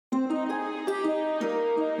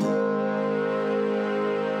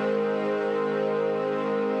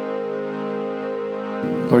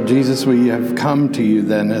Lord Jesus, we have come to you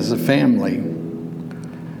then as a family,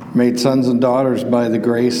 made sons and daughters by the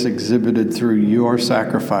grace exhibited through your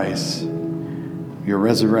sacrifice, your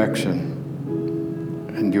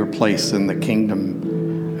resurrection, and your place in the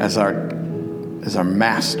kingdom as our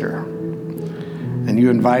master. And you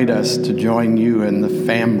invite us to join you in the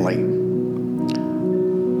family,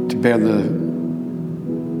 to bear the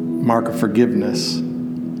mark of forgiveness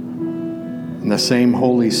and the same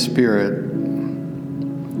Holy Spirit,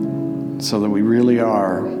 so that we really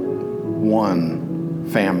are one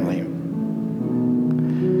family.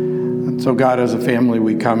 And so, God, as a family,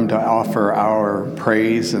 we come to offer our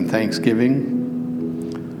praise and thanksgiving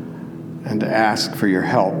and to ask for your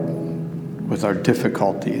help with our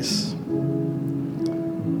difficulties.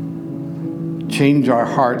 Change our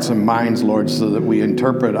hearts and minds, Lord, so that we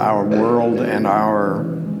interpret our world and our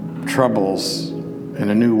troubles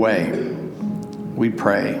in a new way. We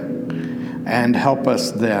pray. And help us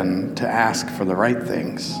then to ask for the right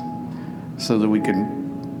things so that we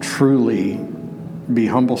can truly be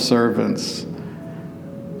humble servants,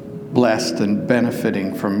 blessed and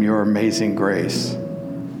benefiting from your amazing grace.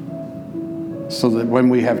 So that when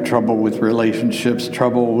we have trouble with relationships,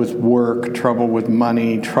 trouble with work, trouble with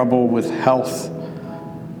money, trouble with health,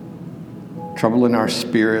 trouble in our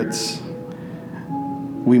spirits,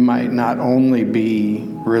 we might not only be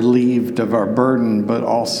relieved of our burden, but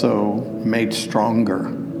also made stronger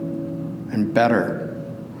and better,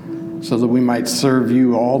 so that we might serve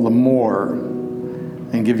you all the more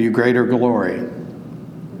and give you greater glory.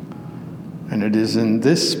 And it is in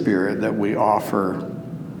this spirit that we offer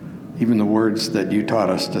even the words that you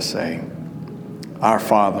taught us to say. Our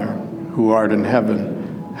Father, who art in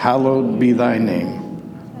heaven, hallowed be thy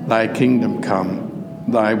name. Thy kingdom come,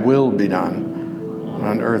 thy will be done,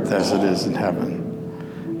 on earth as it is in heaven.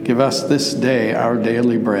 Give us this day our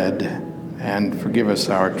daily bread, and forgive us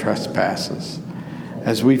our trespasses,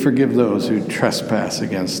 as we forgive those who trespass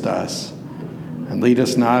against us. And lead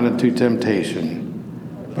us not into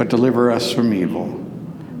temptation, but deliver us from evil.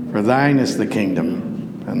 For thine is the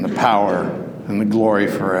kingdom, and the power, and the glory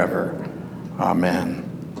forever. Amen.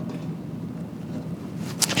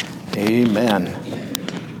 Amen.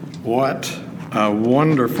 What a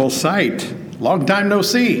wonderful sight. Long time no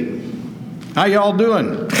see. How y'all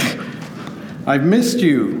doing? I've missed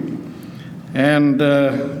you. And,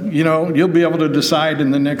 you'll be able to decide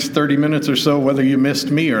in the next 30 minutes or so whether you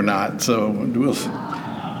missed me or not. So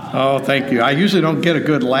oh, thank you. I usually don't get a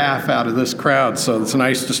good laugh out of this crowd, so it's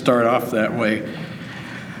nice to start off that way.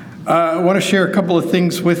 I want to share a couple of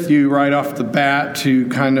things with you right off the bat to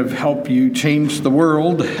kind of help you change the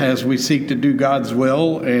world as we seek to do God's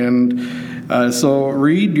will. And so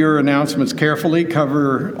read your announcements carefully,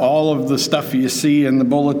 cover all of the stuff you see in the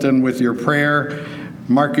bulletin with your prayer,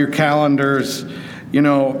 mark your calendars,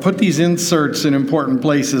 put these inserts in important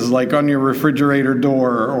places like on your refrigerator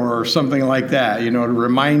door or something like that, to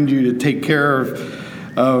remind you to take care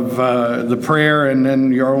of the prayer and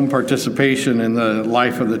then your own participation in the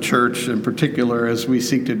life of the church in particular as we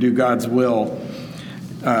seek to do God's will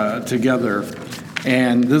together.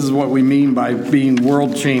 And this is what we mean by being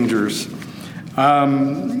world changers.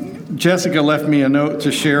 Jessica left me a note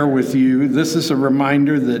to share with you. This is a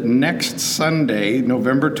reminder that next Sunday,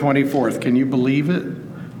 November 24th, can you believe it?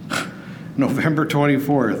 November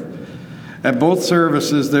 24th. At both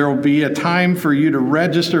services, there will be a time for you to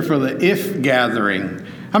register for the IF gathering.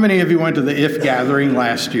 How many of you went to the IF gathering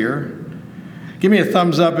last year? Give me a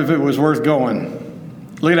thumbs up if it was worth going.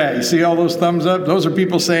 Look at that. You see all those thumbs up? Those are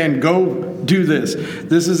people saying, go do this.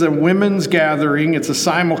 This is a women's gathering. It's a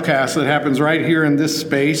simulcast that happens right here in this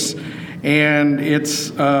space. And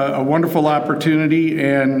it's a wonderful opportunity.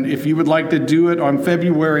 And if you would like to do it on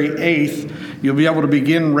February 8th, you'll be able to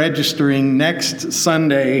begin registering next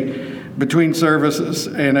Sunday between services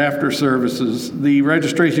and after services. The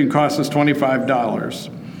registration cost is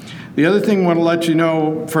 $25. The other thing I want to let you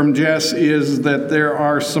know from Jess is that there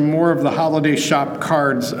are some more of the holiday shop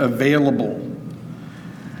cards available.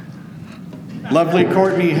 Lovely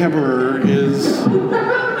Courtney Heberer is...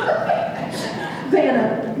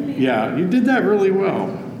 Vanna. Yeah, you did that really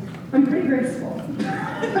well. I'm pretty graceful.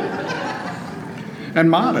 And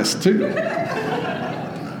modest, too.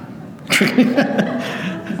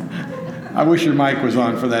 I wish your mic was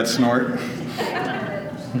on for that snort.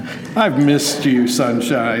 I've missed you,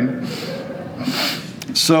 sunshine.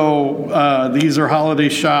 So these are holiday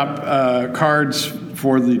shop cards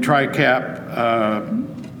for the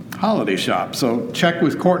TriCap holiday shop. So check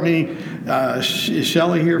with Courtney Is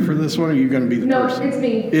Shelley here for this one, or are you going to be the No, person? it's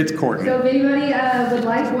me. It's Courtney. So if anybody would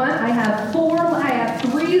like one, I have 4, I have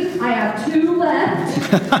 3, I have 2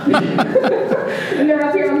 left. And they're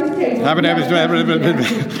up here on this table. I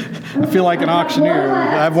feel like an auctioneer.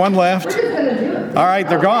 I have one left. We're just going to do it. All right,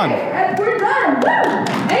 they're gone. We're done.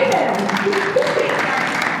 Woo! Amen.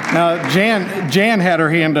 Now, Jan had her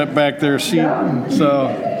hand up back there.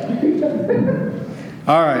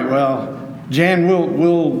 All right, well, Jan,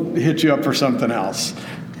 we'll hit you up for something else.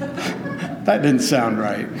 That didn't sound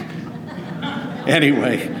right.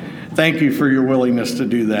 Anyway, thank you for your willingness to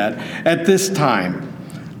do that. At this time,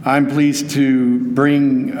 I'm pleased to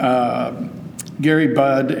bring Gary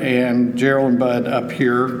Budd and Geraldine Budd up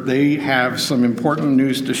here. They have some important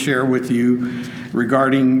news to share with you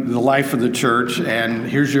regarding the life of the church, and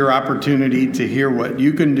here's your opportunity to hear what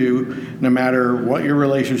you can do, no matter what your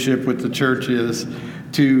relationship with the church is,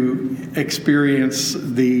 to experience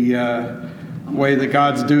the way that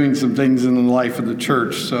God's doing some things in the life of the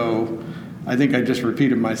church. So I think I just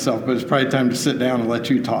repeated myself, but it's probably time to sit down and let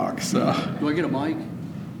you talk. So do I get a mic?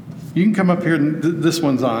 You can come up here, and this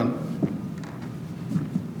one's on.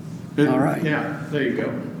 All right. Yeah, there you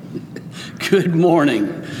go. Good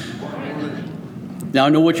morning. Now, I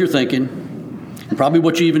know what you're thinking, and probably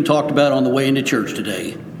what you even talked about on the way into church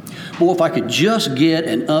today. Boy, if I could just get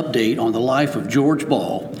an update on the life of George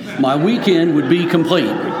Ball, my weekend would be complete.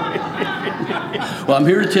 Well, I'm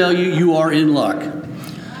here to tell you, you are in luck.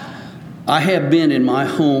 I have been in my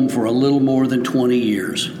home for a little more than 20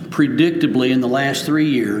 years. Predictably, in the last 3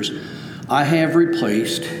 years, I have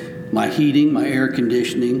replaced my heating, my air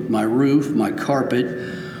conditioning, my roof, my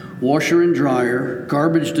carpet, washer and dryer,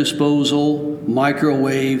 garbage disposal,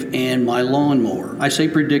 microwave, and my lawnmower. I say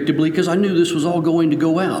predictably because I knew this was all going to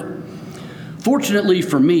go out. Fortunately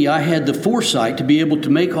for me, I had the foresight to be able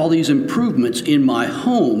to make all these improvements in my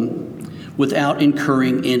home without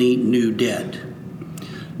incurring any new debt.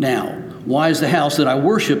 Now, why is the house that I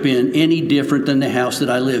worship in any different than the house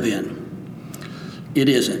that I live in? It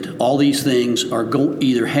isn't. All these things are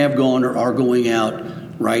either have gone or are going out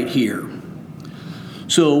right here.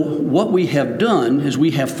 So what we have done is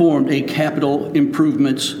we have formed a capital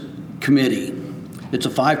improvements committee. It's a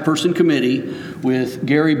 5-person committee with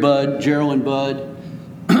Gary Budd, Geraldine Budd,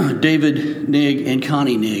 David Nigg, and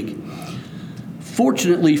Connie Nigg.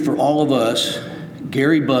 Fortunately for all of us,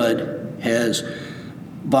 Gary Budd has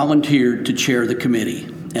volunteered to chair the committee,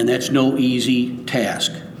 and that's no easy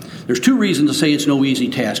task. There's 2 reasons to say it's no easy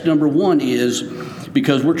task. Number 1 is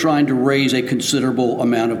because we're trying to raise a considerable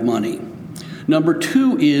amount of money. Number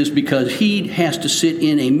 2 is because he has to sit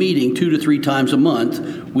in a meeting 2 to 3 times a month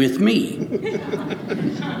with me.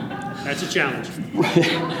 That's a challenge.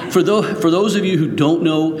 For those of you who don't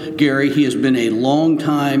know Gary, he has been a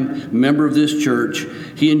long-time member of this church.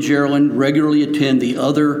 He and Geraldine regularly attend the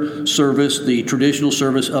other service, the traditional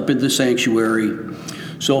service up in the sanctuary.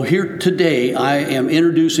 So here today, I am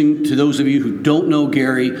introducing to those of you who don't know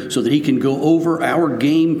Gary so that he can go over our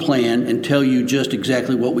game plan and tell you just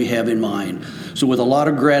exactly what we have in mind. So with a lot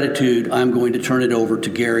of gratitude, I'm going to turn it over to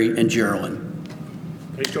Gary and Geraldine.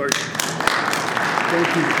 Thanks, George.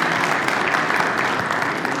 Thank you.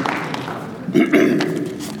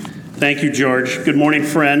 Thank you, George. Good morning,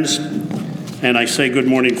 friends. And I say good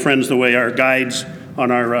morning, friends, the way our guides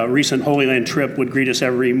on our recent Holy Land trip would greet us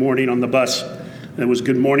every morning on the bus. It was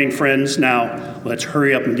good morning, friends. Now, let's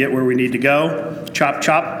hurry up and get where we need to go. Chop,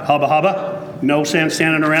 chop, hubba, hubba. No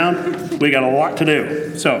standing around. We got a lot to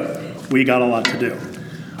do. So, we got a lot to do.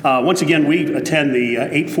 Once again, we attend the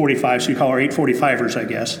 845, so you call our 845ers, I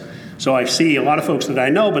guess. So I see a lot of folks that I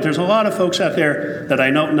know, but there's a lot of folks out there that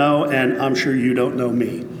I don't know, and I'm sure you don't know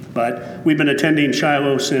me. But we've been attending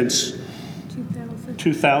Shiloh since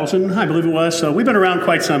 2000, I believe it was. So we've been around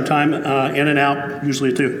quite some time, in and out, usually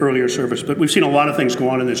at the earlier service. But we've seen a lot of things go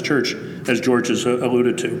on in this church, as George has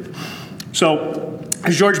alluded to. So,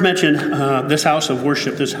 as George mentioned, this house of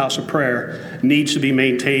worship, this house of prayer, needs to be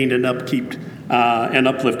maintained and upkept and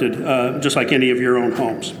uplifted, just like any of your own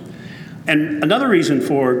homes. And another reason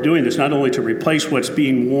for doing this, not only to replace what's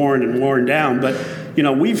being worn and worn down, but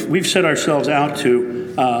we've set ourselves out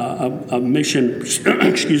to a mission,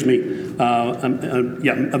 excuse me,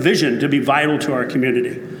 a vision to be vital to our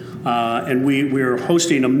community. And we're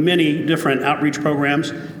hosting many different outreach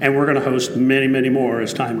programs, and we're going to host many, many more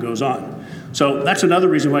as time goes on. So that's another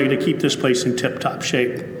reason why you need to keep this place in tip-top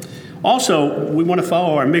shape. Also, we want to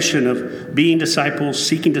follow our mission of being disciples,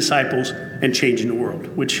 seeking disciples, and changing the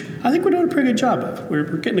world, which I think we're doing a pretty good job of.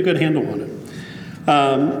 We're getting a good handle on it.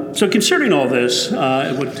 So considering all this,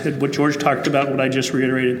 what George talked about, what I just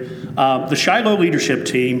reiterated, the Shiloh leadership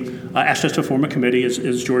team asked us to form a committee,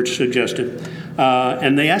 as George suggested,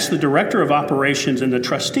 and they asked the director of operations and the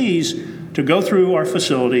trustees to go through our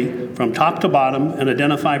facility from top to bottom and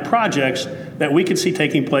identify projects that we could see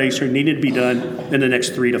taking place or needed to be done in the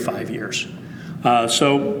next 3 to 5 years.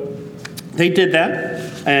 So they did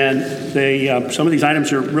that, and some of these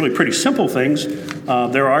items are really pretty simple things.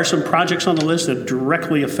 There are some projects on the list that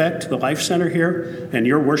directly affect the Life Center here and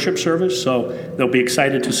your worship service, so they'll be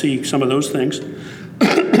excited to see some of those things.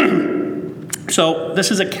 So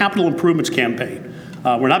this is a capital improvements campaign.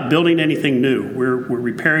 We're not building anything new. We're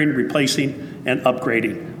repairing, replacing, and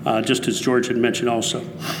upgrading, just as George had mentioned also.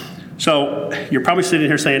 So you're probably sitting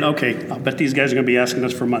here saying, okay, I'll bet these guys are going to be asking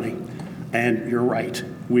us for money. And you're right,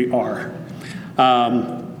 we are.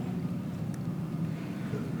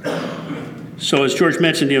 So as George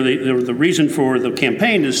mentioned, the reason for the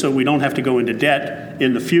campaign is so we don't have to go into debt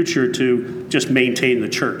in the future to just maintain the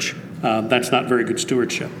church. That's not very good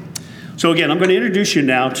stewardship. So again, I'm going to introduce you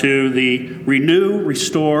now to the Renew,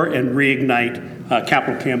 Restore, and Reignite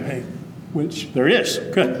capital campaign, which there is.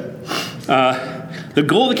 Good. The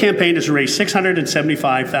goal of the campaign is to raise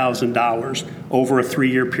 $675,000 over a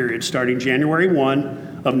 3-year period, starting January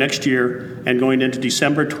 1 of next year and going into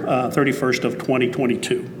December 31st of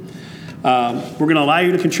 2022. We're going to allow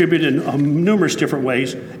you to contribute in numerous different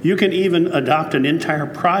ways. You can even adopt an entire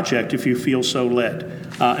project if you feel so led,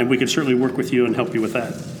 and we can certainly work with you and help you with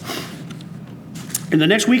that. In the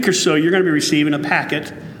next week or so, you're going to be receiving a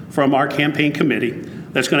packet from our campaign committee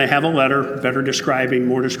that's going to have a letter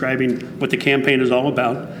more describing what the campaign is all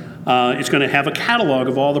about. It's going to have a catalog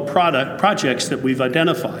of all the projects that we've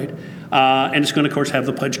identified, and it's going to, of course, have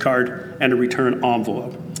the pledge card and a return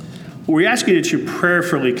envelope. We ask you that you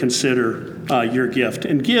prayerfully consider your gift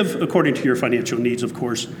and give according to your financial needs, of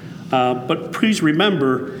course. But please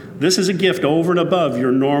remember, this is a gift over and above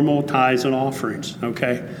your normal tithes and offerings,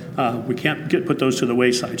 okay? We can't put those to the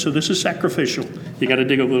wayside. So this is sacrificial. You got to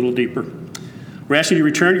dig a little deeper. We're asking you to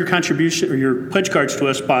return your contribution or your pledge cards to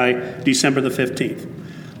us by December the 15th.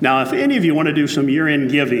 Now, if any of you want to do some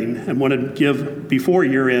year-end giving and want to give before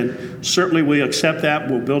year-end, certainly we accept that.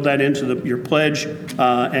 We'll build that into your pledge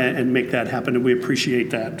and make that happen, and we appreciate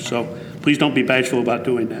that. So please don't be bashful about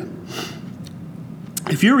doing that.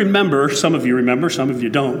 If you remember, some of you remember, some of you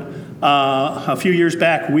don't, a few years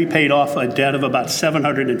back, we paid off a debt of about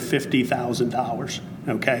 $750,000,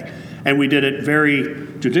 okay? And we did it very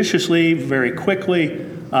judiciously, very quickly,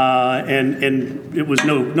 and it was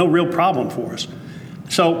no real problem for us.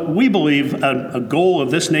 So we believe a goal of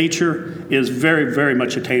this nature is very, very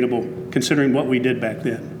much attainable considering what we did back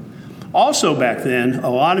then. Also back then, a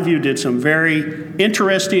lot of you did some very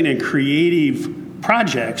interesting and creative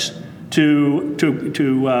projects to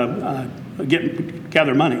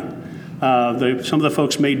gather money. Some of the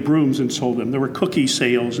folks made brooms and sold them. There were cookie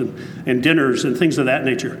sales and dinners and things of that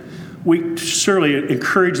nature. We certainly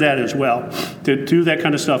encourage that as well, to do that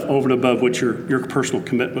kind of stuff over and above what your personal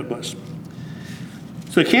commitment was.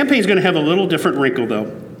 So the campaign is going to have a little different wrinkle,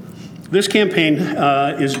 though. This campaign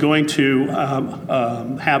is going to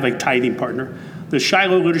have a tithing partner. The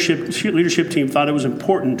Shiloh leadership team thought it was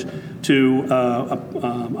important to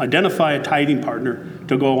identify a tithing partner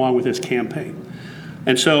to go along with this campaign.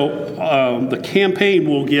 And so the campaign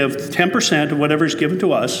will give 10% of whatever is given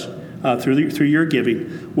to us through your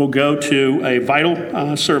giving will go to a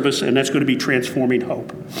vital service, and that's going to be Transforming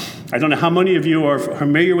Hope. I don't know how many of you are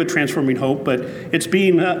familiar with Transforming Hope, but it's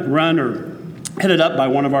being run or headed up by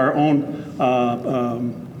one of our own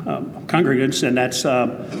congregants, and that's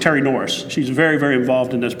Terry Norris. She's very, very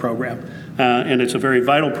involved in this program, and it's a very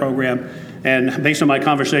vital program. And based on my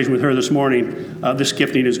conversation with her this morning, this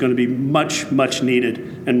gifting is going to be much, much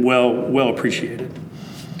needed and well appreciated.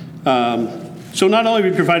 So not only are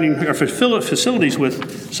we providing our facilities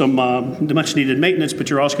with some much needed maintenance, but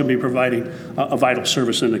you're also going to be providing a vital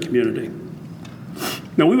service in the community.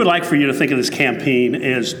 Now, we would like for you to think of this campaign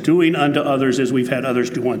as doing unto others as we've had others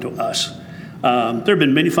do unto us. There have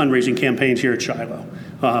been many fundraising campaigns here at Shiloh.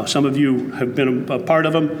 Some of you have been a part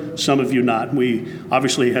of them, some of you not. We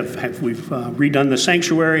obviously we've redone the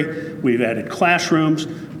sanctuary, we've added classrooms,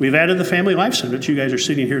 we've added the Family Life Center that you guys are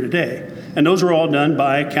sitting here today. And those were all done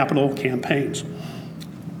by capital campaigns.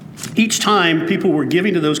 Each time people were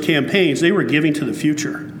giving to those campaigns, they were giving to the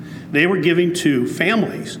future. They were giving to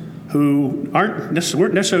families who weren't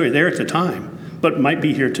necessarily there at the time, but might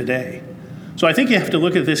be here today. So I think you have to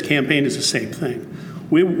look at this campaign as the same thing.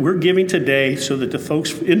 We're giving today so that the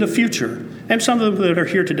folks in the future, and some of them that are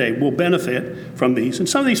here today, will benefit from these. And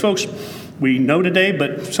some of these folks we know today,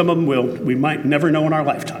 but some of them we might never know in our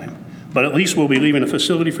lifetime. But at least we'll be leaving a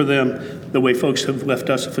facility for them the way folks have left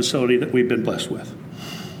us a facility that we've been blessed with.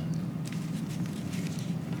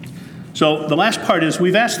 So the last part is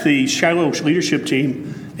we've asked the Shiloh leadership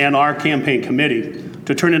team and our campaign committee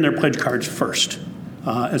to turn in their pledge cards first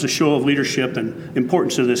as a show of leadership and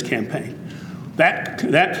importance of this campaign. That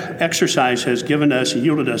exercise has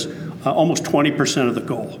yielded us almost 20% of the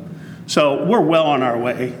goal. So we're well on our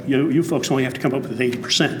way. You folks only have to come up with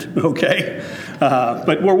 80%, okay?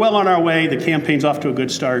 But we're well on our way. The campaign's off to a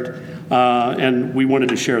good start, and we wanted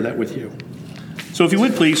to share that with you. So if you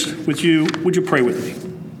would please, would you pray with me?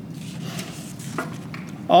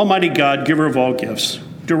 Almighty God, giver of all gifts,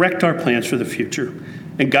 direct our plans for the future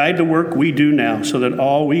and guide the work we do now so that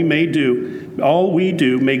all we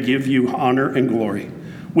do may give you honor and glory.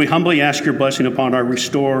 We humbly ask your blessing upon our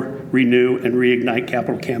Restore, Renew, and Reignite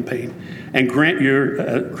capital campaign and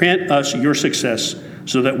grant us your success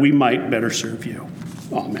so that we might better serve you.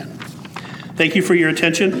 Amen. Thank you for your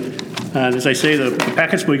attention. And as I say, the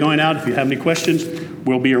packets will be going out. If you have any questions,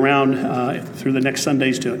 we'll be around through the next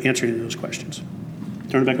Sundays to answer any of those questions.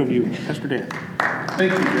 Turn it back over to you, Pastor Dan.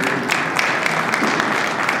 Thank you, Jerry.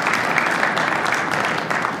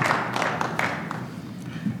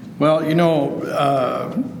 Well,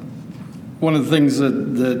 one of the things that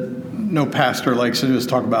no pastor likes to do is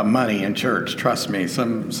talk about money in church. Trust me,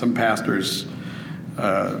 some pastors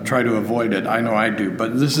try to avoid it. I know I do.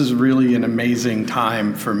 But this is really an amazing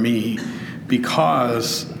time for me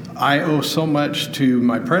because I owe so much to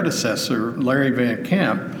my predecessor, Larry Van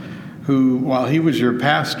Camp, who, while he was your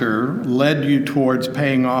pastor, led you towards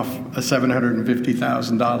paying off a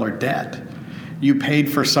 $750,000 debt. You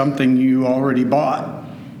paid for something you already bought.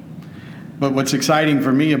 But what's exciting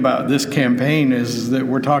for me about this campaign is that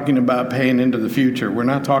we're talking about paying into the future. We're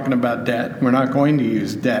not talking about debt. We're not going to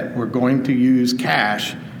use debt. We're going to use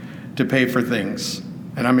cash to pay for things.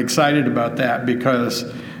 And I'm excited about that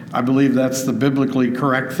because I believe that's the biblically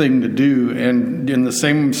correct thing to do. And in the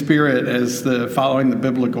same spirit as following the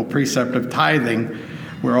biblical precept of tithing,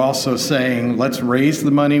 we're also saying, let's raise the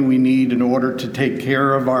money we need in order to take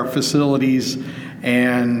care of our facilities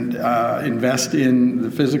and invest in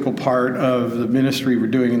the physical part of the ministry we're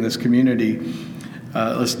doing in this community.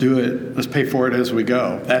 Let's do it. Let's pay for it as we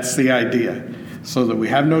go. That's the idea, so that we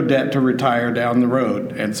have no debt to retire down the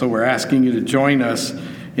road. And so we're asking you to join us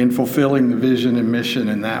in fulfilling the vision and mission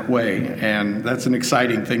in that way. And that's an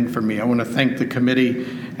exciting thing for me. I want to thank the committee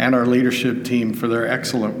and our leadership team for their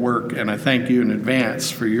excellent work. And I thank you in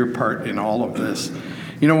advance for your part in all of this.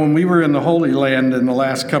 When we were in the Holy Land in the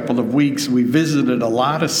last couple of weeks, we visited a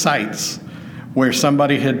lot of sites where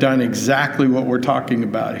somebody had done exactly what we're talking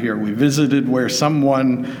about here. We visited where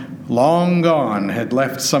someone long gone had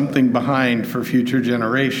left something behind for future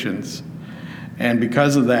generations. And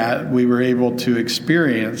because of that, we were able to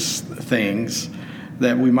experience things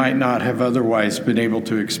that we might not have otherwise been able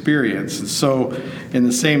to experience. And so in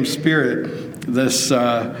the same spirit, this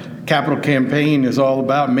capital campaign is all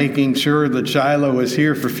about making sure that Shiloh is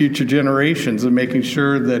here for future generations and making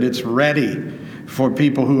sure that it's ready for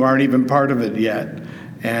people who aren't even part of it yet.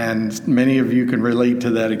 And many of you can relate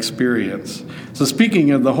to that experience. So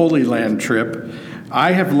speaking of the Holy Land trip,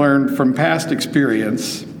 I have learned from past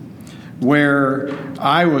experience where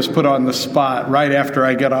I was put on the spot right after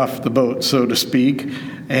I got off the boat, so to speak,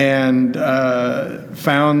 and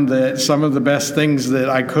found that some of the best things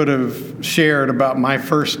that I could have shared about my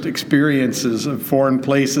first experiences of foreign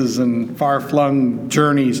places and far-flung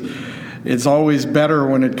journeys, it's always better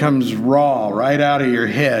when it comes raw, right out of your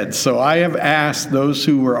head. So I have asked those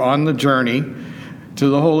who were on the journey to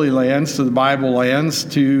the Holy Lands, to the Bible lands,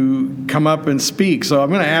 to come up and speak. So I'm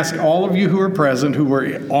going to ask all of you who are present, who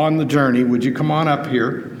were on the journey, would you come on up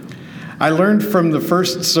here? I learned from the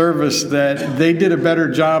first service that they did a better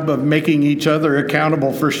job of making each other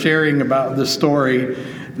accountable for sharing about the story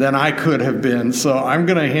than I could have been. So I'm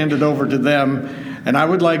going to hand it over to them. And I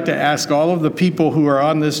would like to ask all of the people who are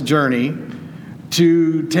on this journey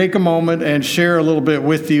to take a moment and share a little bit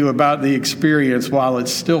with you about the experience while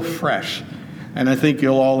it's still fresh. And I think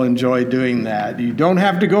you'll all enjoy doing that. You don't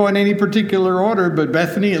have to go in any particular order, but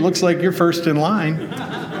Bethany, it looks like you're first in line.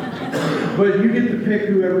 But you get to pick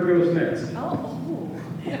whoever goes next. Oh.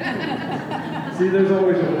 See, there's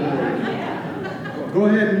always a reward. Go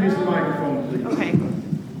ahead and use the microphone, please. Okay.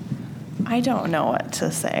 I don't know what to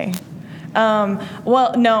say.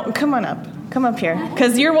 Well, no, come on up. Come up here,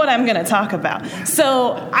 because you're what I'm going to talk about.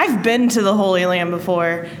 So I've been to the Holy Land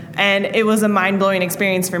before, and it was a mind-blowing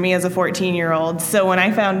experience for me as a 14-year-old. So when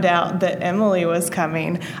I found out that Emily was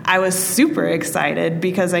coming, I was super excited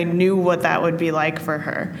because I knew what that would be like for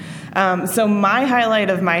her. So my highlight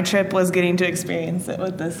of my trip was getting to experience it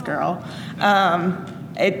with this girl.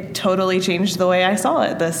 It totally changed the way I saw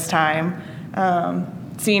it this time,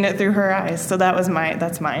 seeing it through her eyes. So that's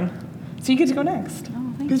mine. So you get to go next.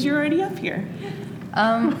 Because you're already up here.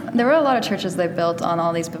 There were a lot of churches they built on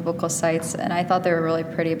all these biblical sites, and I thought they were really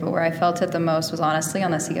pretty, but where I felt it the most was honestly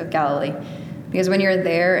on the Sea of Galilee. Because when you're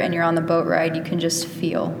there and you're on the boat ride, you can just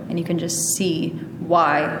feel and you can just see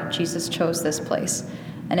why Jesus chose this place.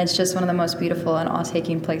 And it's just one of the most beautiful and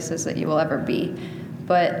awe-taking places that you will ever be.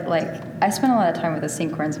 But, I spent a lot of time with the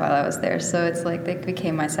Cinquerns while I was there, so it's like they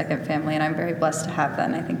became my second family, and I'm very blessed to have that,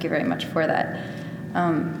 and I thank you very much for that.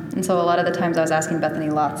 And so a lot of the times I was asking Bethany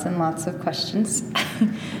lots and lots of questions.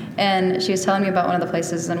 And she was telling me about one of the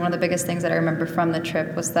places, and one of the biggest things that I remember from the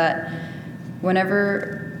trip was that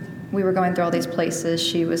whenever we were going through all these places,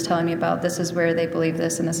 she was telling me about this is where they believe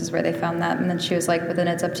this and this is where they found that. And then she was like, but then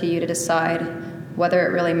it's up to you to decide whether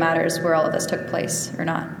it really matters where all of this took place or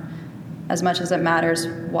not. As much as it matters,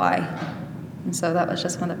 why. And so that was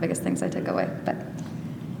just one of the biggest things I took away. But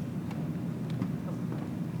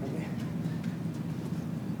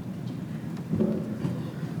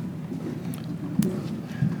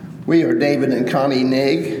we are David and Connie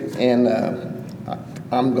Nigg, and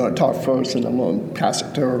I'm going to talk first, and I'm going to pass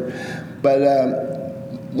it to her. But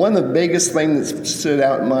one of the biggest things that stood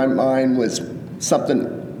out in my mind was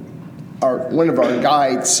something one of our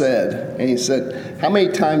guides said, and he said, how many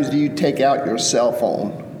times do you take out your cell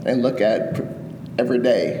phone and look at it every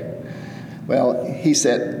day? Well, he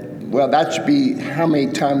said, well, that should be how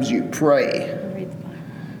many times you pray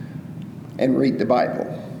and read the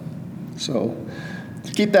Bible. So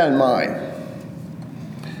keep that in mind.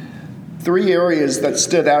 3 areas that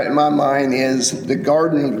stood out in my mind is the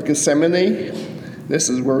Garden of Gethsemane. This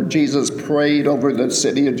is where Jesus prayed over the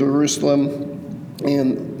city of Jerusalem,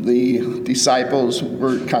 and the disciples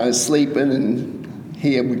were kind of sleeping, and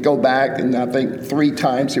he would go back, and I think 3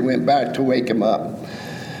 times he went back to wake him up.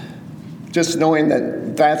 Just knowing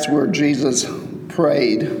that that's where Jesus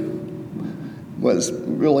prayed was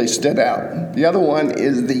really stood out. The other one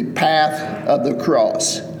is the path of the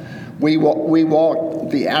cross. We walked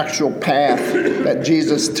the actual path that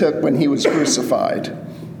Jesus took when he was crucified.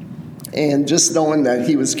 And just knowing that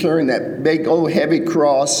he was carrying that big old heavy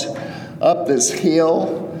cross up this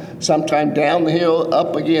hill, sometime down the hill,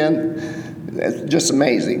 up again, it's just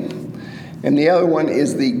amazing. And the other one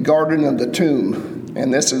is the Garden of the Tomb.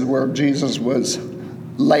 And this is where Jesus was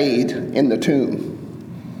laid in the tomb.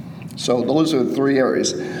 So those are the 3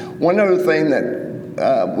 areas. One other thing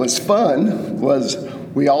that was fun was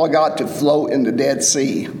we all got to float in the Dead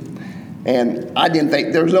Sea. And I didn't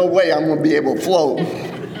think there's no way I'm going to be able to float,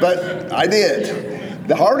 but I did.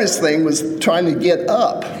 The hardest thing was trying to get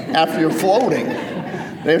up after you're floating.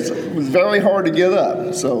 It was very hard to get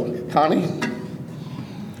up. So, Connie?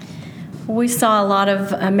 We saw a lot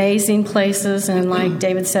of amazing places, and like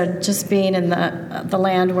David said, just being in the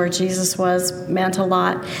land where Jesus was meant a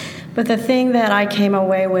lot. But the thing that I came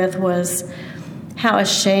away with was how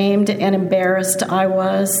ashamed and embarrassed I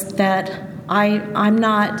was that I'm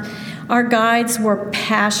not. Our guides were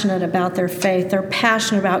passionate about their faith. They're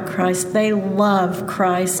passionate about Christ. They love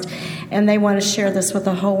Christ, and they want to share this with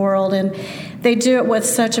the whole world. And they do it with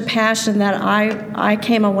such a passion that I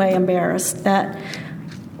came away embarrassed that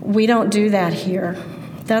we don't do that here.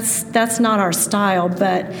 That's not our style,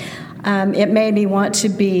 but it made me want to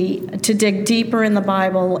dig deeper in the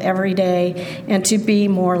Bible every day and to be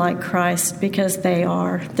more like Christ, because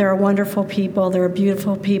they're a wonderful people, they're a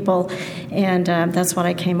beautiful people, and that's what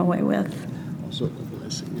I came away with. Also the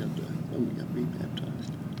blessing of when we got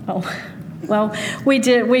rebaptized. Oh, well, we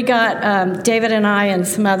did. We got David and I and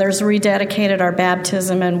some others rededicated our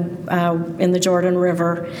baptism in the Jordan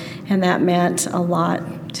River, and that meant a lot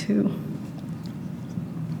too.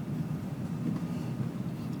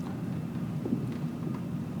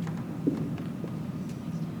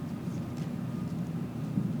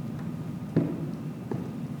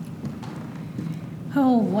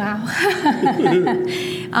 Oh, wow.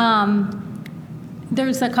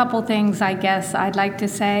 There's a couple things, I guess, I'd like to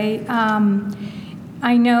say.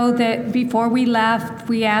 I know that before we left,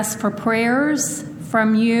 we asked for prayers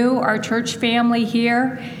from you, our church family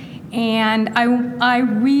here, and I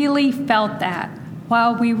really felt that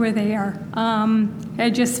while we were there. I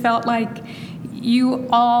just felt like you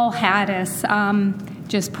all had us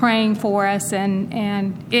just praying for us,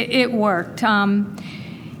 and it worked.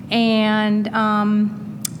 And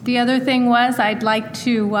the other thing was I'd like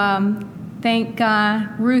to thank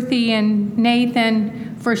Ruthie and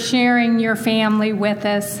Nathan for sharing your family with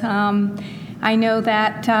us. I know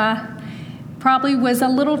that probably was a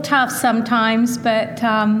little tough sometimes, but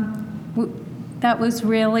that was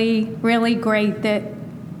really, really great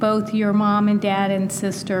that both your mom and dad and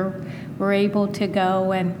sister were able to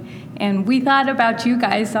go. And we thought about you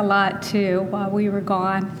guys a lot, too, while we were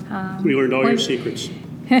gone. We learned all your secrets.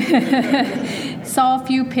 Saw a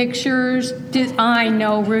few pictures. I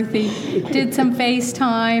know, Ruthie. Did some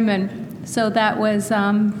FaceTime, and so that was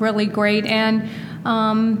really great. And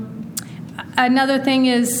another thing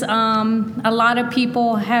is a lot of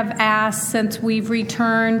people have asked since we've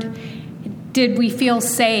returned, did we feel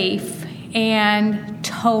safe? And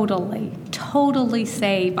totally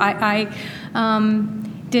safe. I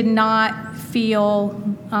did not feel,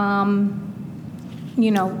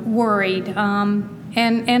 worried.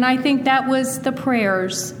 And I think that was the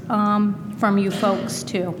prayers from you folks,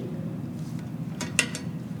 too.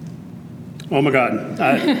 Oh, my God.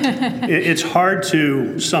 It's hard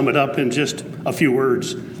to sum it up in just a few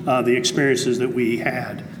words, the experiences that we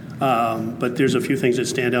had. But there's a few things that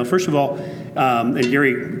stand out. First of all, and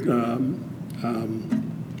Gary,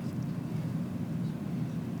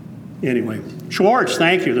 anyway, Schwartz,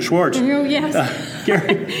 thank you, the Schwartz. Oh, yes.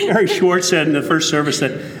 Gary Schwartz said in the first service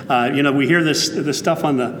that, we hear this stuff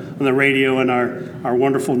on the radio and our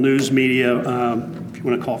wonderful news media, if you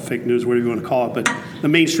want to call it fake news, whatever you want to call it, but the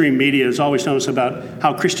mainstream media is always telling us about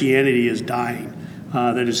how Christianity is dying,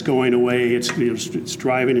 that it's going away, it's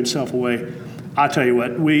driving itself away. I'll tell you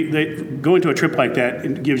what, going to a trip like that,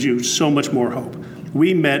 it gives you so much more hope.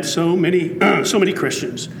 We met so many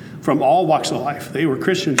Christians from all walks of life. They were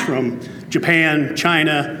Christians from Japan,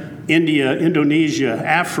 China, India, Indonesia,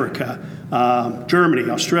 Africa, Germany,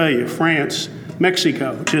 Australia, France,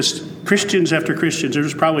 Mexico, just Christians after Christians.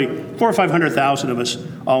 There's probably 400,000 or 500,000 of us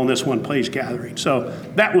all in this one place gathering. So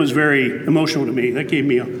that was very emotional to me. That gave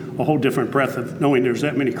me a whole different breath of knowing there's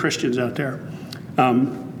that many Christians out there.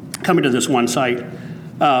 Coming to this one site,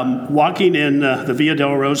 walking in the Via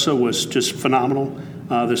Dolorosa was just phenomenal.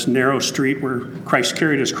 This narrow street where Christ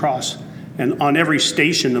carried his cross. And on every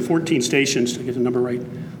station, the 14 stations, to get the number right,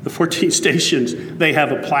 the 14 stations, they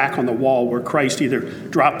have a plaque on the wall where Christ either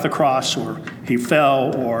dropped the cross or he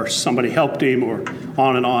fell or somebody helped him or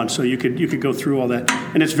on and on. So you could go through all that.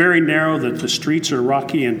 And it's very narrow, that the streets are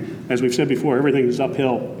rocky, and as we've said before, everything is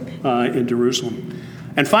uphill in Jerusalem.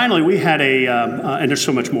 And finally, we had and there's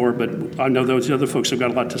so much more, but I know those other folks have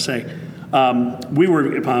got a lot to say. We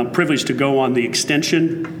were privileged to go on the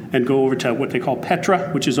extension and go over to what they call Petra,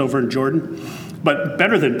 which is over in Jordan. But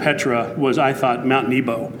better than Petra was, I thought, Mount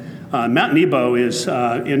Nebo. Mount Nebo is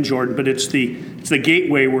in Jordan, but it's the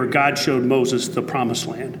gateway where God showed Moses the promised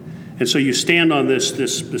land. And so you stand on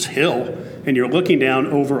this hill, and you're looking down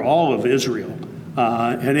over all of Israel,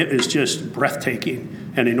 and it is just breathtaking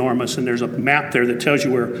and enormous. And there's a map there that tells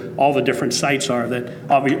you where all the different sites are that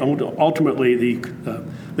ultimately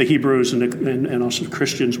the Hebrews and also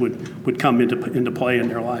Christians would come into play in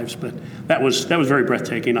their lives. But that was very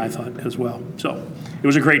breathtaking, I thought, as well. So it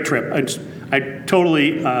was a great trip. I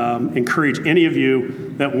totally encourage any of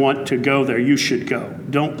you that want to go there, you should go.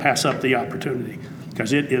 Don't pass up the opportunity,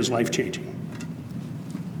 because it is life-changing.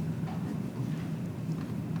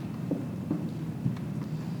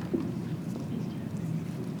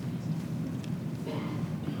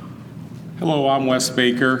 Hello, I'm Wes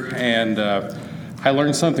Baker, and I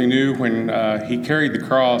learned something new when he carried the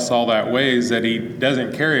cross all that ways, that he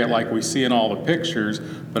doesn't carry it like we see in all the pictures,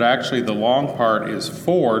 but actually the long part is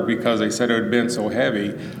forward because they said it would have been so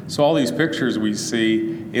heavy. So all these pictures we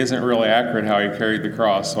see isn't really accurate how he carried the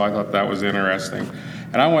cross, so I thought that was interesting.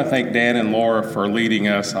 And I want to thank Dan and Laura for leading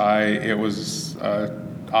us. It was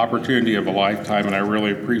an opportunity of a lifetime, and I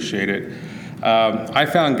really appreciate it. I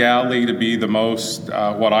found Galilee to be the most,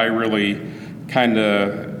 what I really kind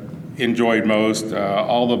of enjoyed most.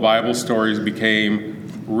 All the Bible stories became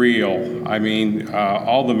real. I mean,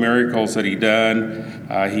 all the miracles that he done.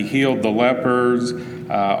 He healed the lepers.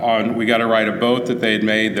 We got to ride a boat that they had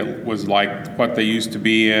made that was like what they used to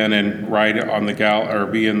be in, and ride on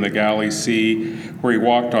be in the Galilee Sea, where he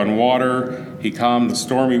walked on water. He calmed the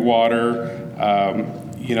stormy water.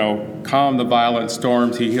 Calmed the violent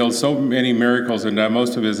storms. He healed so many miracles and done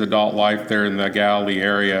most of his adult life there in the Galilee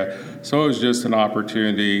area. So it was just an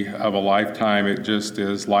opportunity of a lifetime. It just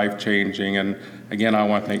is life-changing. And again, I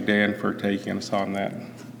want to thank Dan for taking us on that.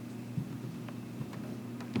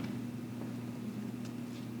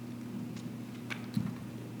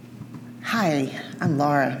 Hi, I'm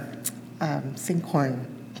Laura Sinkhorn.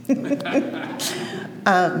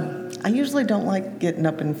 I usually don't like getting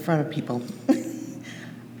up in front of people.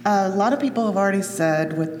 A lot of people have already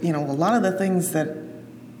said with, a lot of the things that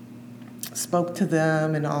spoke to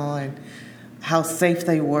them and all, and how safe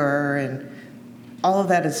they were, and all of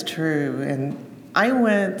that is true. And I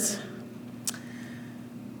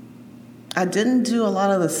didn't do a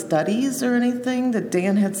lot of the studies or anything that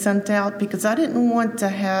Dan had sent out because I didn't want to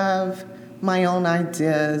have my own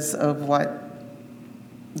ideas of what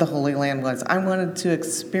the Holy Land was. I wanted to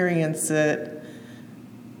experience it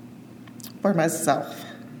for myself.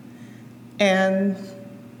 And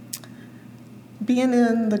being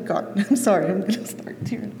in the garden, I'm sorry, I'm going to start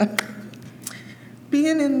tearing up.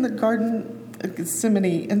 Being in the Garden of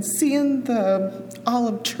Gethsemane and seeing the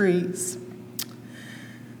olive trees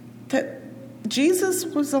that Jesus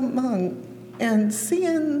was among, and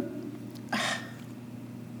seeing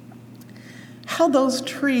how those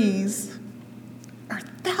trees are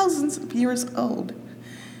thousands of years old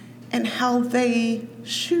and how they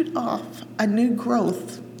shoot off a new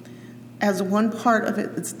growth as one part of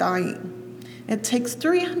it is dying. It takes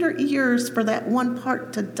 300 years for that one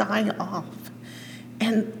part to die off.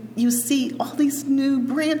 And you see all these new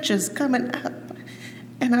branches coming up.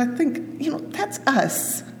 And I think, that's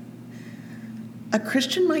us. A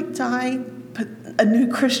Christian might die, but a new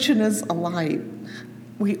Christian is alive.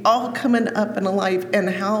 We all coming up and alive. And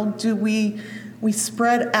how do we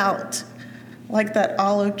spread out like that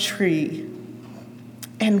olive tree?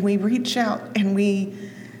 And we reach out and we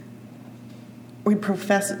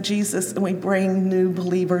profess Jesus and we bring new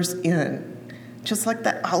believers in. Just like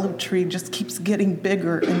that olive tree just keeps getting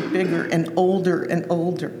bigger and bigger and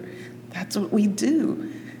older. That's what we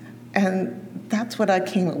do. And that's what I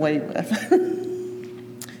came away with.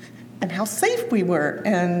 And how safe we were.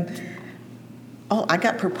 And, I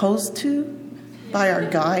got proposed to by our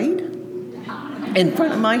guide in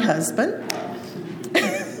front of my husband.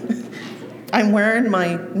 I'm wearing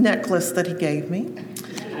my necklace that he gave me.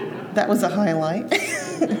 That was a highlight.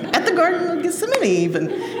 At the Garden of Gethsemane even,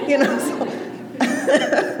 so.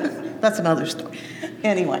 That's another story.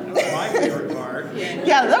 Anyway. That was my favorite part.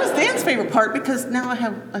 Yeah, that was Dan's favorite part because now I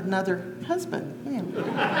have another husband. Yeah.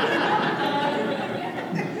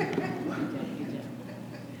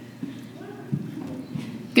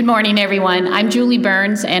 Good morning, everyone. I'm Julie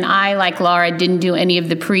Burns, and I, like Laura, didn't do any of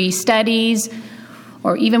the pre-studies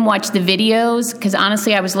or even watch the videos because,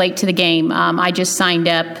 honestly, I was late to the game. I just signed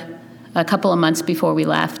up a couple of months before we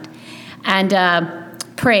left and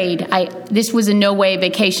prayed. This was in no way a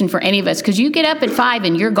vacation for any of us because you get up at 5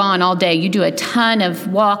 and you're gone all day. You do a ton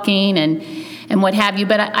of walking and what have you.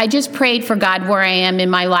 But I just prayed for God where I am in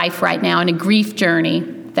my life right now in a grief journey.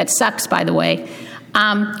 That sucks, by the way.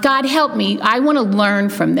 God, help me. I want to learn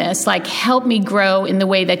from this. Help me grow in the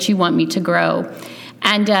way that you want me to grow.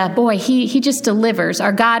 And boy, he just delivers.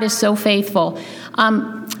 Our God is so faithful.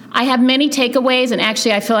 I have many takeaways, and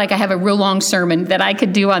actually I feel like I have a real long sermon that I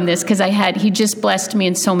could do on this because he just blessed me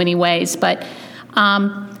in so many ways. But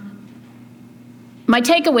my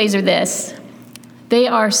takeaways are this. They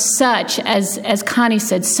are such, as Connie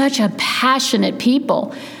said, such a passionate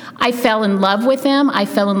people. I fell in love with them. I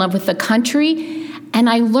fell in love with the country. And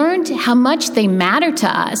I learned how much they matter to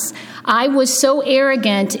us. I was so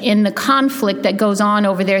arrogant in the conflict that goes on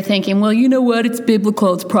over there thinking, well, you know what? It's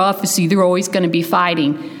biblical. It's prophecy. They're always going to be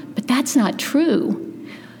fighting. But that's not true.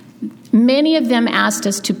 Many of them asked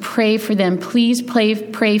us to pray for them. Please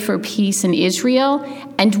pray for peace in Israel.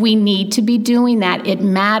 And we need to be doing that. It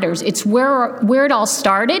matters. It's where it all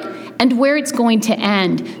started and where it's going to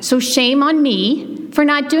end. So shame on me for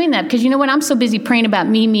not doing that. Because you know what? I'm so busy praying about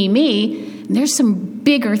me. And there's some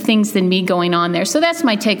bigger things than me going on there. So that's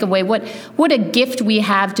my takeaway. What a gift we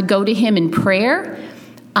have to go to him in prayer.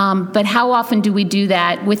 But how often do we do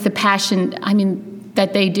that with the passion,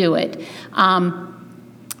 that they do it?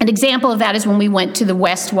 An example of that is when we went to the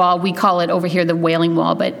West Wall. We call it over here the Wailing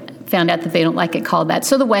Wall, but found out that they don't like it called that.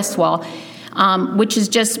 So the West Wall, which is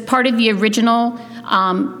just part of the original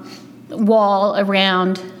wall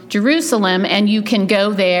around Jerusalem, and you can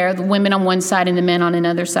go there, the women on one side and the men on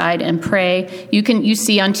another side, and pray. You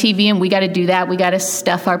see on TV, and we got to do that. We got to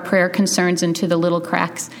stuff our prayer concerns into the little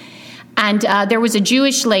cracks. And there was a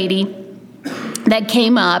Jewish lady that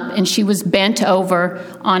came up, and she was bent over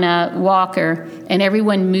on a walker, and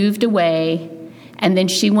everyone moved away. And then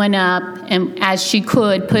she went up, and as she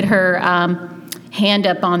could, put her hand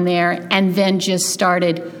up on there, and then just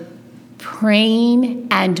started praying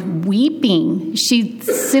and weeping. She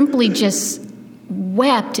simply just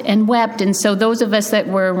wept and wept. And so those of us that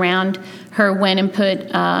were around her went and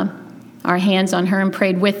put our hands on her and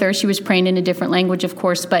prayed with her. She was praying in a different language, of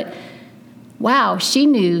course, but wow,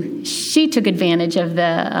 she took advantage of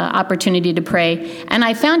the opportunity to pray. And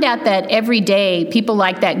I found out that every day people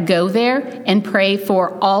like that go there and pray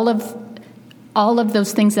for all of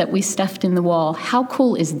those things that we stuffed in the wall. How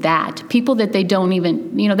cool is that? People that they don't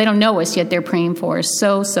even, they don't know us yet, they're praying for us.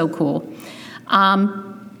 So, so cool.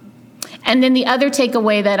 And then the other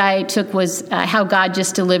takeaway that I took was how God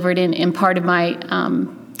just delivered in part of my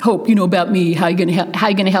hope, about me, how you going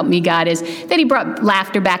to help me, God, is that he brought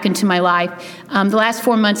laughter back into my life. The last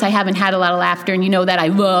 4 months, I haven't had a lot of laughter, and you know that I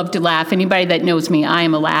love to laugh. Anybody that knows me, I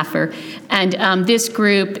am a laugher. And this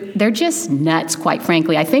group, they're just nuts, quite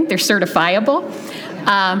frankly. I think they're certifiable.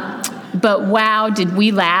 But wow, did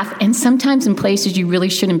we laugh. And sometimes in places you really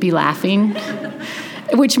shouldn't be laughing,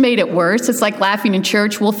 which made it worse. It's like laughing in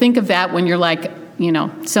church. We'll think of that when you're like,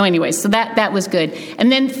 So anyways, so that was good.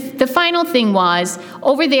 And then the final thing was,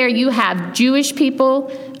 over there you have Jewish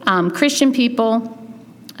people, Christian people,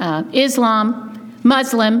 Islam,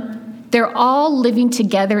 Muslim. They're all living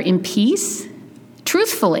together in peace,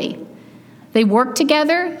 truthfully. They work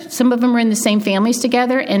together. Some of them are in the same families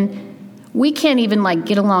together. And we can't even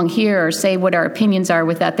get along here or say what our opinions are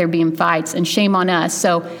without there being fights, and shame on us.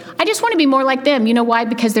 So I just want to be more like them. You know why?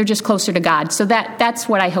 Because they're just closer to God. So that's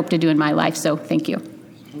what I hope to do in my life. So thank you.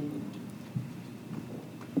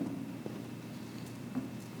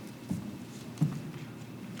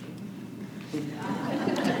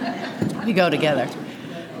 We go together.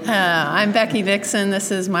 I'm Becky Dixon.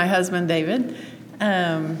 This is my husband, David.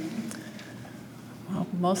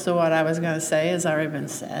 Most of what I was going to say has already been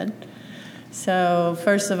said. So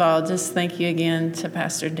first of all, just thank you again to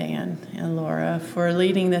Pastor Dan and Laura for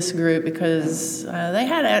leading this group, because they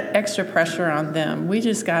had extra pressure on them. We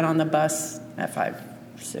just got on the bus at 5,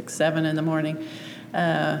 6, 7 in the morning.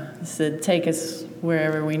 Said, take us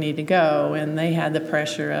wherever we need to go. And they had the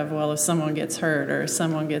pressure of, well, if someone gets hurt or if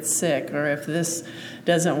someone gets sick or if this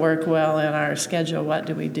doesn't work well in our schedule, what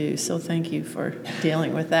do we do? So thank you for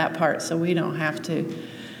dealing with that part so we don't have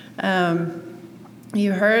to.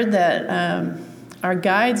 You heard that our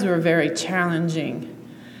guides were very challenging,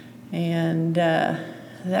 and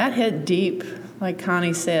that hit deep, like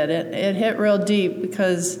Connie said. It hit real deep,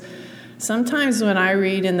 because sometimes when I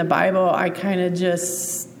read in the Bible, I kind of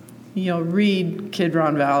just, read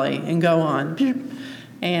Kidron Valley and go on,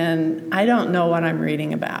 and I don't know what I'm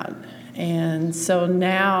reading about. And so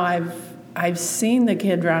now I've seen the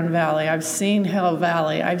Kidron Valley, I've seen Hell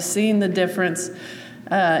Valley, I've seen the difference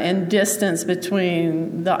in distance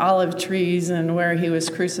between the olive trees and where he was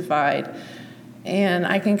crucified. And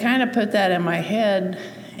I can kind of put that in my head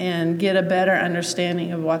and get a better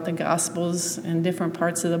understanding of what the Gospels and different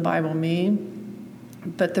parts of the Bible mean.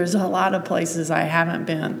 But there's a lot of places I haven't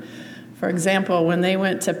been. For example, when they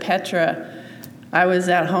went to Petra, I was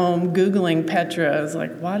at home Googling Petra. I was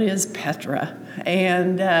like, what is Petra?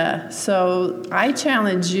 And so I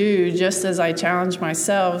challenge you, just as I challenge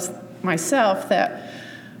myself, that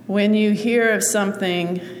when you hear of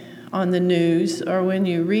something on the news or when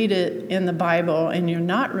you read it in the Bible and you're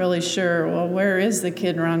not really sure, well, where is the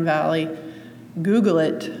Kidron Valley? Google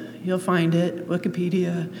it. You'll find it,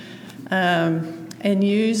 Wikipedia. And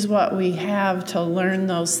use what we have to learn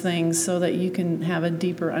those things so that you can have a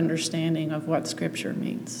deeper understanding of what Scripture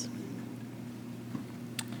means.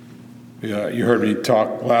 Yeah, you heard me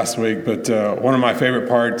talk last week, but one of my favorite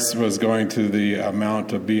parts was going to the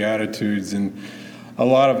Mount of Beatitudes, and a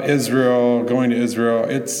lot of Israel, going to Israel,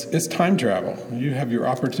 it's time travel. You have your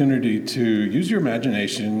opportunity to use your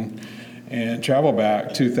imagination and travel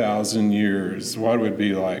back 2,000 years. What it would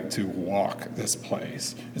be like to walk this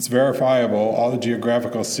place. It's verifiable. All the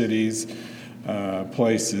geographical cities,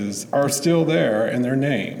 places are still there, and they're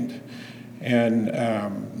named. And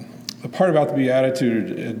the part about the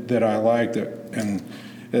Beatitude that I liked,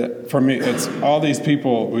 for me, it's all these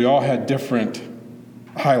people, we all had different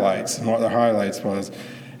highlights and what their highlights was.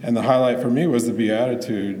 And the highlight for me was the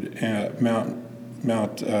Beatitude at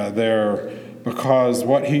Mount there, because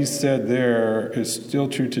what he said there is still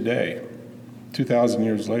true today, 2,000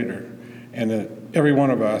 years later. And every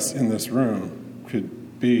one of us in this room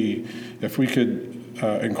could be, if we could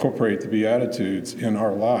incorporate the Beatitudes in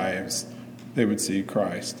our lives, they would see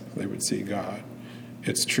Christ. They would see God.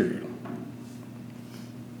 It's true.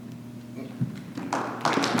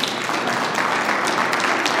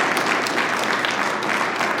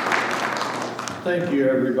 Thank you,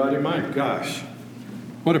 everybody. My gosh,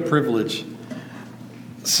 what a privilege.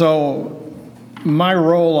 So my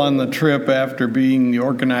role on the trip, after being the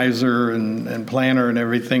organizer and planner and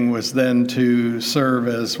everything, was then to serve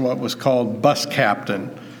as what was called bus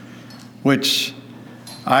captain, which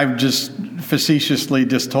I've just facetiously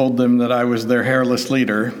just told them that I was their hairless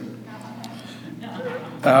leader.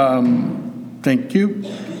 Thank you.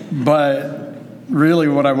 But really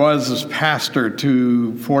what I was pastor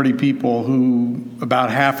to 40 people who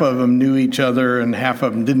about half of them knew each other and half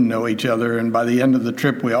of them didn't know each other. And by the end of the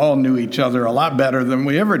trip, we all knew each other a lot better than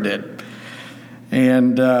we ever did.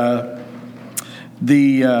 And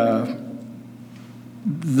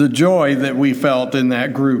the joy that we felt in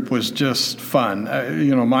that group was just fun.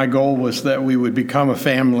 My goal was that we would become a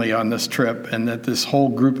family on this trip, and that this whole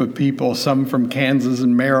group of people, some from Kansas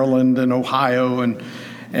and Maryland and Ohio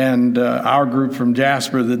and our group from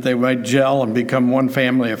Jasper, that they might gel and become one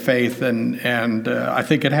family of faith. And I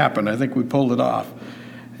think it happened. I think we pulled it off.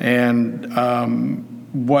 And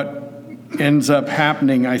what ends up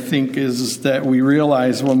happening, I think, is that we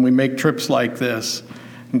realize when we make trips like this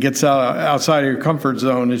and gets outside of your comfort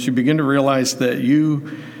zone, is you begin to realize that you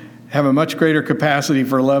have a much greater capacity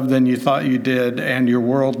for love than you thought you did, and your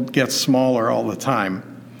world gets smaller all the time.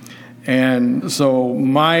 And so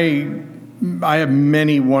I have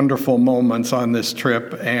many wonderful moments on this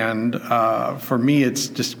trip, and for me it's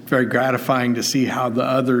just very gratifying to see how the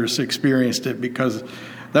others experienced it, because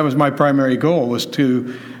that was my primary goal, was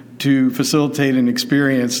to facilitate an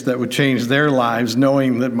experience that would change their lives,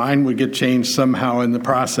 knowing that mine would get changed somehow in the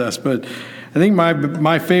process. But I think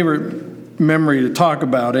my favorite memory to talk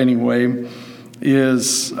about anyway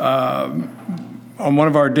is on one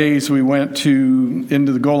of our days we went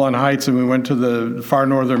into the Golan Heights, and we went to the far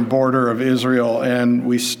northern border of Israel, and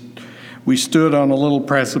we stood on a little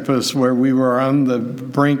precipice where we were on the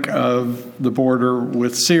brink of the border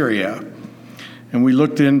with Syria. And we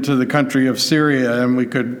looked into the country of Syria, and we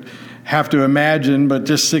could have to imagine, but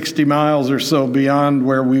just 60 miles or so beyond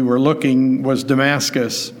where we were looking was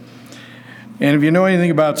Damascus. And if you know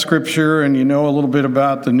anything about Scripture and you know a little bit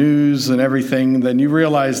about the news and everything, then you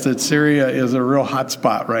realize that Syria is a real hot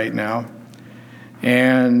spot right now.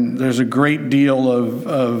 And there's a great deal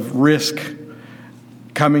of risk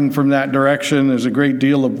coming from that direction. There's a great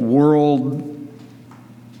deal of world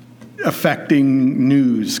affecting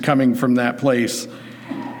news coming from that place.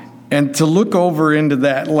 And to look over into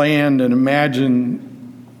that land and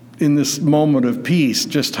imagine in this moment of peace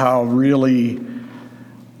just how really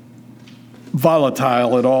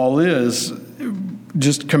volatile it all is,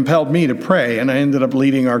 just compelled me to pray. And I ended up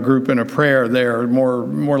leading our group in a prayer there more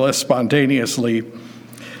or less spontaneously.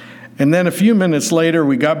 And then a few minutes later,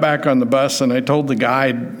 we got back on the bus, and I told the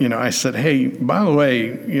guide, I said, hey, by the way,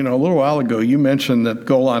 a little while ago, you mentioned that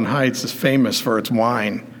Golan Heights is famous for its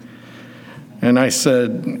wine. And I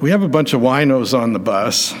said, we have a bunch of winos on the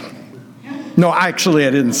bus. No, actually, I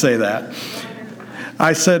didn't say that.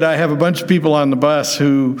 I said, I have a bunch of people on the bus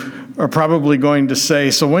who are probably going to say,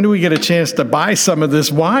 so when do we get a chance to buy some of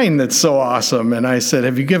this wine that's so awesome? And I said,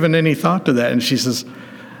 have you given any thought to that? And she says,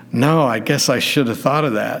 no, I guess I should have thought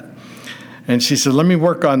of that. And she said, let me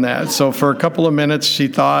work on that. So for a couple of minutes, she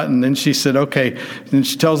thought, and then she said, okay. And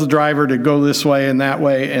she tells the driver to go this way and that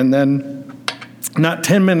way. And then not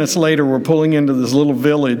 10 minutes later, we're pulling into this little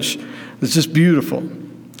village that's just beautiful.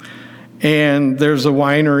 And there's a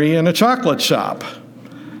winery and a chocolate shop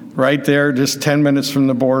right there, just 10 minutes from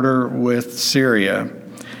the border with Syria.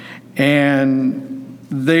 And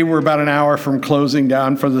they were about an hour from closing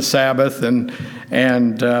down for the Sabbath, and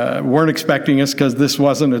weren't expecting us because this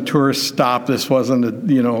wasn't a tourist stop. This wasn't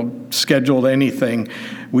a scheduled anything.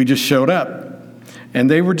 We just showed up,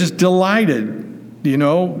 and they were just delighted.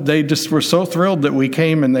 They just were so thrilled that we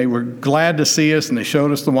came, and they were glad to see us, and they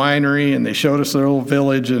showed us the winery, and they showed us their little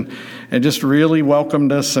village, and just really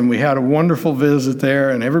welcomed us, and we had a wonderful visit there,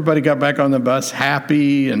 and everybody got back on the bus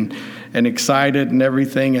happy and excited and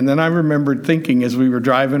everything. And then I remembered thinking as we were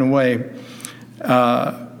driving away,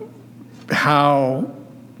 how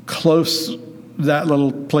close that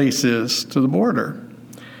little place is to the border.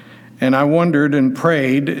 And I wondered and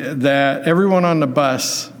prayed that everyone on the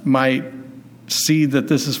bus might see that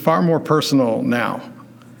this is far more personal now.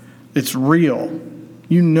 It's real.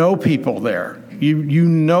 You know people there. You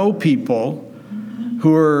know people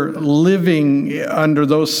who are living under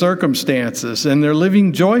those circumstances, and they're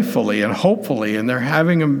living joyfully and hopefully, and they're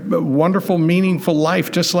having a wonderful, meaningful life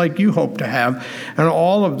just like you hope to have. And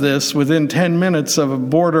all of this within 10 minutes of a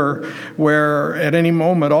border where at any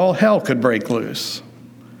moment all hell could break loose.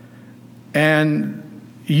 And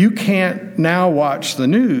you can't now watch the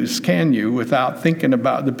news, can you, without thinking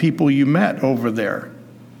about the people you met over there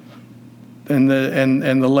and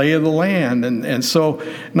the lay of the land. And so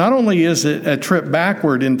not only is it a trip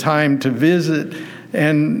backward in time to visit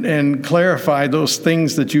and clarify those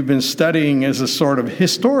things that you've been studying as a sort of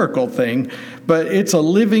historical thing, but it's a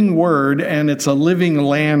living word, and it's a living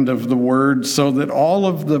land of the word, so that all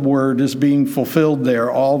of the word is being fulfilled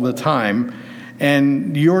there all the time.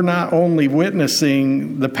 And you're not only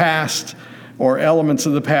witnessing the past or elements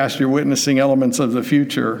of the past, you're witnessing elements of the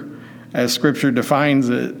future as Scripture defines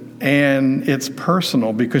it. And it's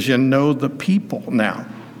personal because you know the people now.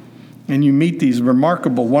 And you meet these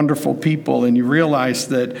remarkable, wonderful people, and you realize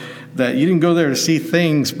that you didn't go there to see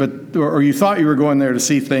things, or you thought you were going there to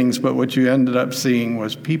see things, but what you ended up seeing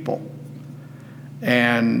was people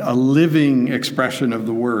and a living expression of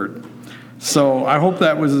the Word. So I hope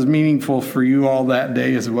that was as meaningful for you all that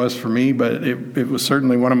day as it was for me, but it was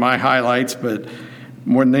certainly one of my highlights. But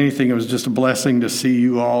more than anything, it was just a blessing to see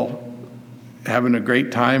you all having a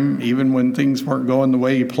great time, even when things weren't going the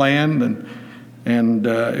way you planned, and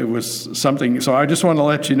it was something. So I just want to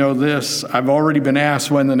let you know this. I've already been asked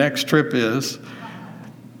when the next trip is.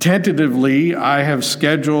 Tentatively, I have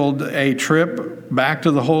scheduled a trip back to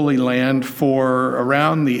the Holy Land for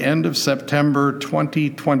around the end of September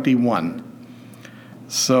 2021.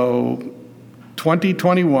 So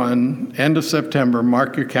 2021, end of September,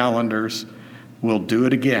 mark your calendars. We'll do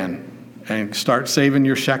it again. And start saving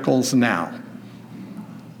your shekels now.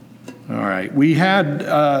 All right. We had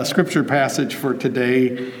a scripture passage for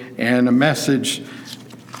today and a message,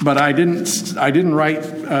 but I didn't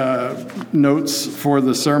write notes for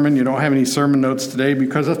the sermon. You don't have any sermon notes today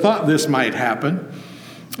because I thought this might happen.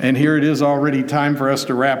 And here it is already time for us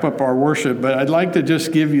to wrap up our worship. But I'd like to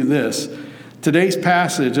just give you this. Today's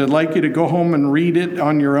passage, I'd like you to go home and read it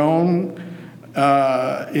on your own.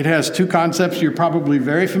 It has two concepts you're probably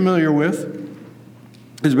very familiar with.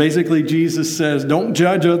 It's basically Jesus says, don't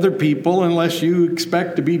judge other people unless you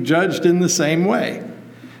expect to be judged in the same way.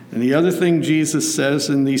 And the other thing Jesus says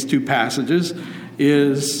in these two passages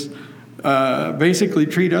is basically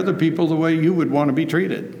treat other people the way you would want to be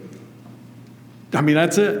treated. I mean,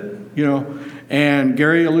 that's it, you know. And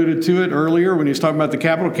Gary alluded to it earlier when he was talking about the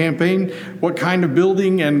capital campaign. What kind of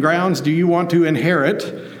building and grounds do you want to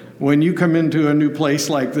inherit when you come into a new place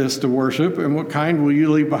like this to worship? And what kind will you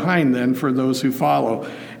leave behind then for those who follow?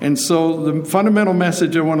 And so the fundamental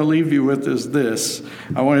message I want to leave you with is this.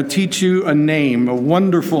 I want to teach you a name, a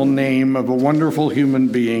wonderful name of a wonderful human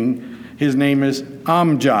being. His name is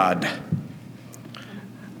Amjad.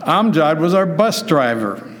 Amjad was our bus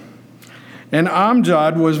driver. And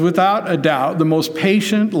Amjad was without a doubt the most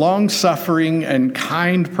patient, long-suffering, and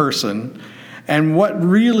kind person. And what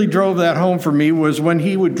really drove that home for me was when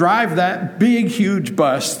he would drive that big, huge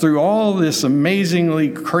bus through all this amazingly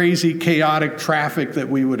crazy, chaotic traffic that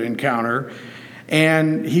we would encounter.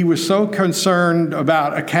 And he was so concerned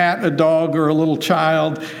about a cat, a dog, or a little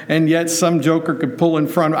child, and yet some joker could pull in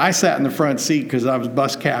front. I sat in the front seat because I was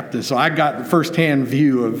bus captain, so I got the first-hand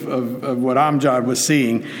view of what Amjad was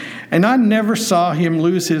seeing. And I never saw him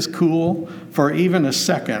lose his cool for even a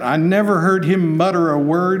second. I never heard him mutter a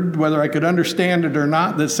word, whether I could understand it or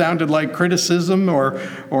not, that sounded like criticism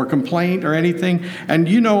or complaint or anything. And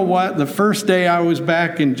you know what? The first day I was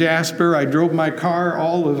back in Jasper, I drove my car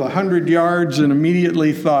all of 100 yards and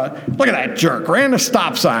immediately thought, look at that jerk, ran a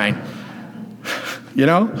stop sign. You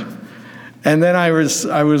know? And then I was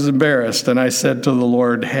embarrassed, and I said to the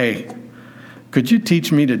Lord, hey, could you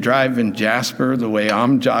teach me to drive in Jasper the way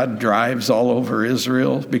Amjad drives all over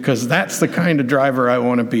Israel? Because that's the kind of driver I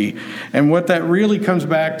want to be. And what that really comes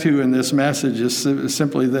back to in this message is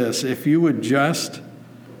simply this. If you would just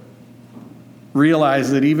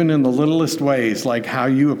realize that even in the littlest ways, like how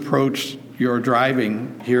you approach your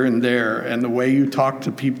driving here and there and the way you talk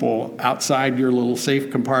to people outside your little safe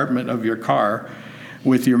compartment of your car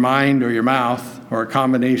with your mind or your mouth or a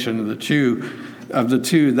combination of the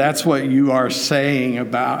two, that's what you are saying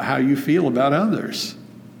about how you feel about others.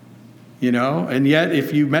 You know, and yet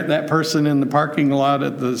if you met that person in the parking lot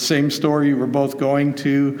at the same store you were both going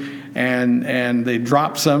to and they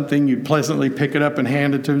drop something, you'd pleasantly pick it up and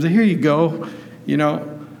hand it to them and say, here you go. You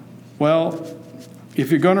know, well, if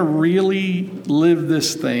you're going to really live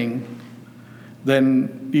this thing,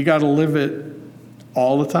 then you got to live it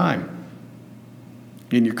all the time.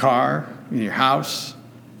 In your car, in your house,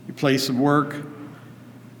 your place of work,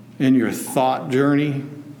 in your thought journey.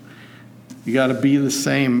 You got to be the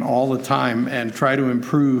same all the time and try to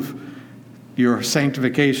improve your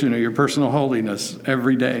sanctification or your personal holiness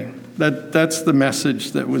every day. That's the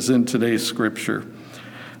message that was in today's scripture.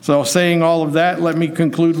 So saying all of that, let me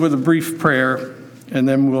conclude with a brief prayer, and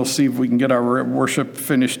then we'll see if we can get our worship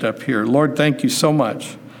finished up here. Lord, thank you so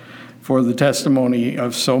much for the testimony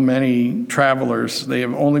of so many travelers. They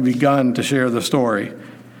have only begun to share the story.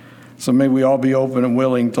 So may we all be open and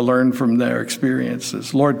willing to learn from their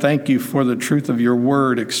experiences. Lord, thank you for the truth of your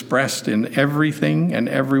word expressed in everything and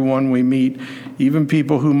everyone we meet, even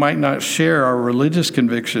people who might not share our religious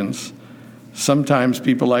convictions, Sometimes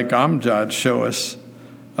people like Amjad show us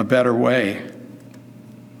a better way.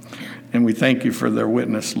 And we thank you for their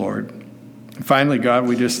witness, Lord. And finally, God,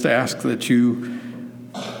 we just ask that you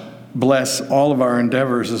bless all of our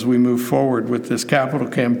endeavors as we move forward with this capital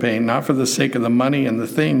campaign, not for the sake of the money and the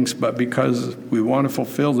things, but because we want to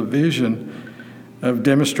fulfill the vision of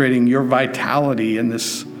demonstrating your vitality in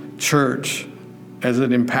this church as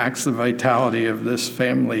it impacts the vitality of this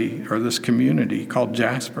family or this community called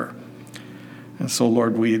Jasper. And so,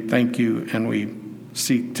 Lord, we thank you and we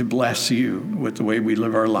seek to bless you with the way we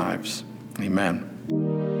live our lives. Amen.